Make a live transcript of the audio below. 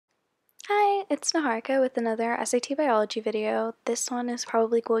Hi, it's Naharika with another SAT biology video. This one is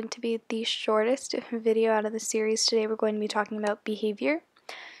probably going to be the shortest video out of the series. Today we're going to be talking about behavior.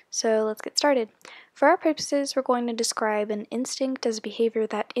 So let's get started. For our purposes, we're going to describe an instinct as a behavior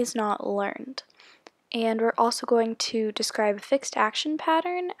that is not learned. And we're also going to describe a fixed action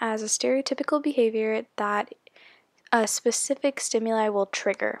pattern as a stereotypical behavior that a specific stimuli will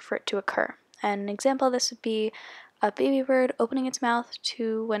trigger for it to occur. And an example of this would be a baby bird opening its mouth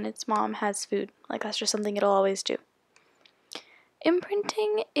to when its mom has food. Like, that's just something it'll always do.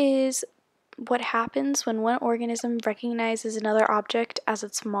 Imprinting is what happens when one organism recognizes another object as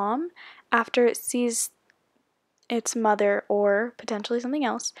its mom after it sees its mother or potentially something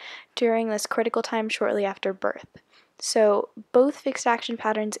else during this critical time shortly after birth. So both fixed action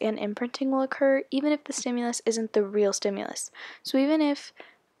patterns and imprinting will occur even if the stimulus isn't the real stimulus. So even if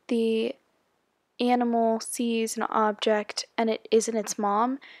the animal sees an object and it isn't its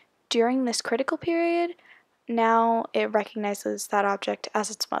mom, during this critical period, now it recognizes that object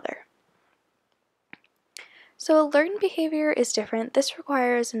as its mother. So a learned behavior is different. This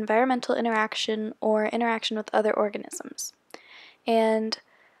requires environmental interaction or interaction with other organisms. And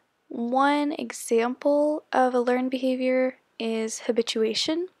one example of a learned behavior is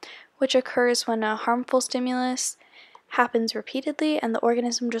habituation, which occurs when a harmful stimulus happens repeatedly and the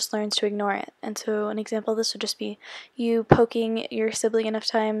organism just learns to ignore it. And so an example of this would just be you poking your sibling enough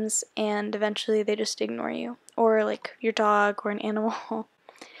times and eventually they just ignore you, or like your dog or an animal.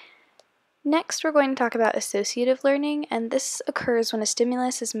 Next, we're going to talk about associative learning, and this occurs when a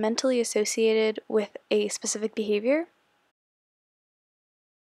stimulus is mentally associated with a specific behavior.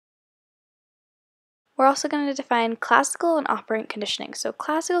 We're also going to define classical and operant conditioning. So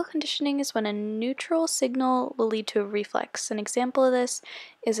classical conditioning is when a neutral signal will lead to a reflex. An example of this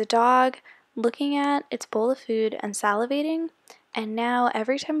is a dog looking at its bowl of food and salivating, and now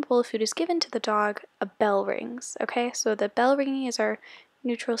every time a bowl of food is given to the dog, a bell rings. Okay, so the bell ringing is our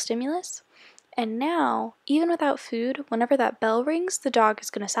neutral stimulus, and now, even without food, whenever that bell rings, the dog is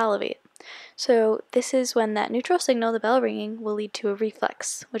going to salivate. So this is when that neutral signal, the bell ringing, will lead to a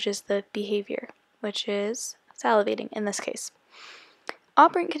reflex, which is the behavior, which is salivating in this case.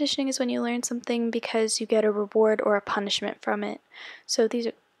 Operant conditioning is when you learn something because you get a reward or a punishment from it. So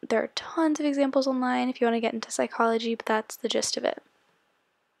there are tons of examples online if you want to get into psychology, but that's the gist of it.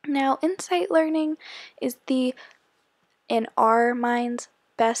 Now, insight learning is in our minds,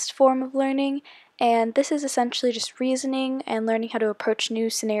 best form of learning, and this is essentially just reasoning and learning how to approach new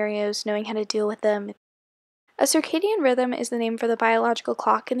scenarios, knowing how to deal with them. A circadian rhythm is the name for the biological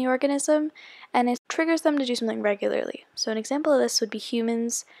clock in the organism, and it triggers them to do something regularly. So an example of this would be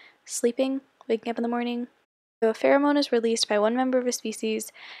humans sleeping, waking up in the morning. So a pheromone is released by one member of a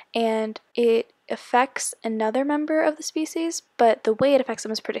species, and it affects another member of the species, but the way it affects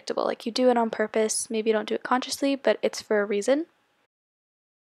them is predictable. Like, you do it on purpose, maybe you don't do it consciously, but it's for a reason.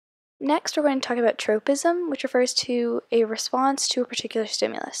 Next, we're going to talk about tropism, which refers to a response to a particular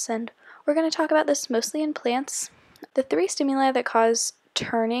stimulus, and we're going to talk about this mostly in plants. The three stimuli that cause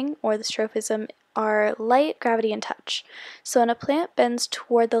turning, or this tropism, are light, gravity, and touch. So when a plant bends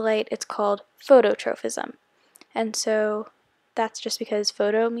toward the light, it's called phototropism. And so that's just because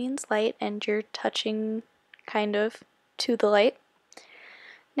photo means light, and you're touching kind of to the light.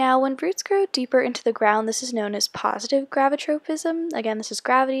 Now, when roots grow deeper into the ground, this is known as positive gravitropism. Again, this is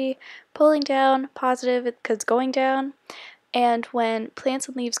gravity pulling down, positive because it's going down. And when plants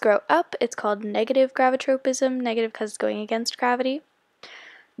and leaves grow up, it's called negative gravitropism, negative because it's going against gravity.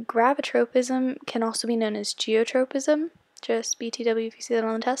 Gravitropism can also be known as geotropism, just BTW if you see that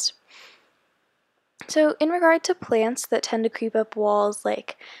on the test. So in regard to plants that tend to creep up walls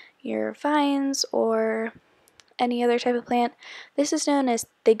like your vines or any other type of plant, this is known as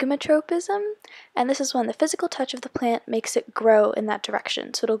thigmotropism, and this is when the physical touch of the plant makes it grow in that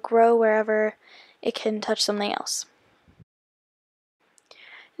direction. So it'll grow wherever it can touch something else.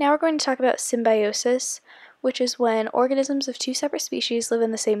 Now we're going to talk about symbiosis, which is when organisms of two separate species live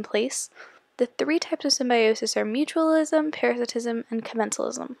in the same place. The three types of symbiosis are mutualism, parasitism, and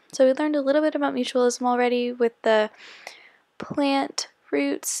commensalism. So we learned a little bit about mutualism already with the plant,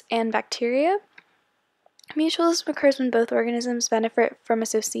 roots, and bacteria. Mutualism occurs when both organisms benefit from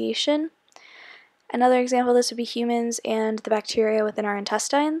association. Another example of this would be humans and the bacteria within our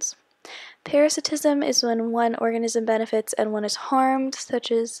intestines. Parasitism is when one organism benefits and one is harmed,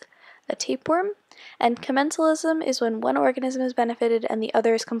 such as a tapeworm. And commensalism is when one organism is benefited and the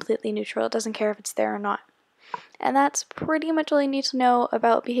other is completely neutral. It doesn't care if it's there or not. And that's pretty much all you need to know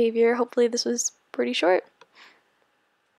about behavior. Hopefully this was pretty short.